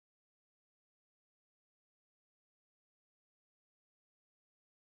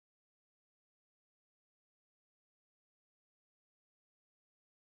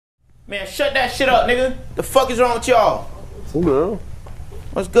Man, shut that shit up, nigga. The fuck is wrong with y'all? Girl.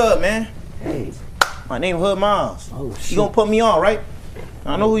 What's good, man? Hey. My name Hood Miles. Oh, shit. You gonna put me on, right?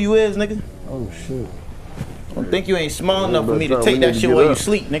 I know who you is, nigga. Oh, shit. I don't think you ain't small enough for me to take that shit while you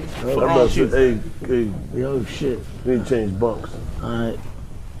sleep, nigga. What's wrong with you? Hey, Yo, shit. we need to change bunks. Alright.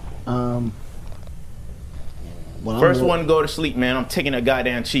 Well, First one to go to sleep, man. I'm taking the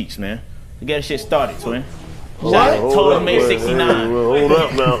goddamn cheeks, man. To get this shit started, twin. Shout out Total May 69. Hold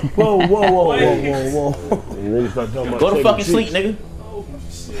up now. Whoa. You start talking about Go to taking fucking sleep, cheeks.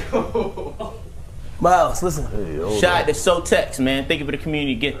 nigga. Miles, listen. Hey, hold Shout out up. to Sotex, man. Thank you for the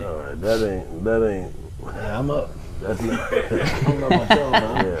community gift. All right, that ain't. Yeah, I'm up. That's not. I don't know about y'all,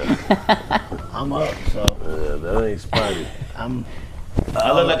 man. Yeah, I'm up, so that ain't Spidey.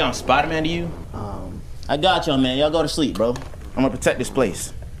 I look like I'm Spider-Man to you? I got y'all, man. Y'all go to sleep, bro. I'm gonna protect this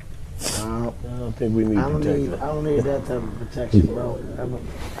place. I don't think we need I protection. don't need that type of protection, bro. I'm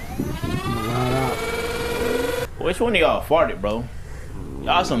ride out. Which one of y'all farted, bro?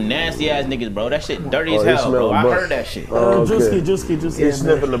 Y'all some nasty ass niggas, bro. That shit dirty as he hell, bro. smell I butt. heard that shit. Juicy. He's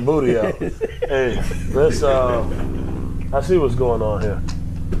sniffing the booty out. Hey, let's I see what's going on here.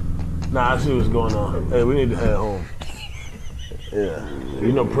 Nah, I see what's going on. Hey, we need to head home. Yeah,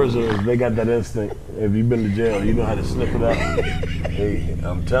 you know prisoners, they got that instinct. If you've been to jail, you know how to sniff it out. Hey,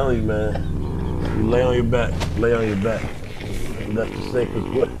 I'm telling you, man. You lay on your back. That's the safest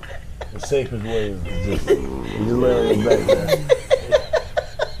way. The safest way is to just lay on your back, man.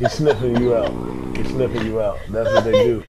 He's sniffing you out. That's what they do.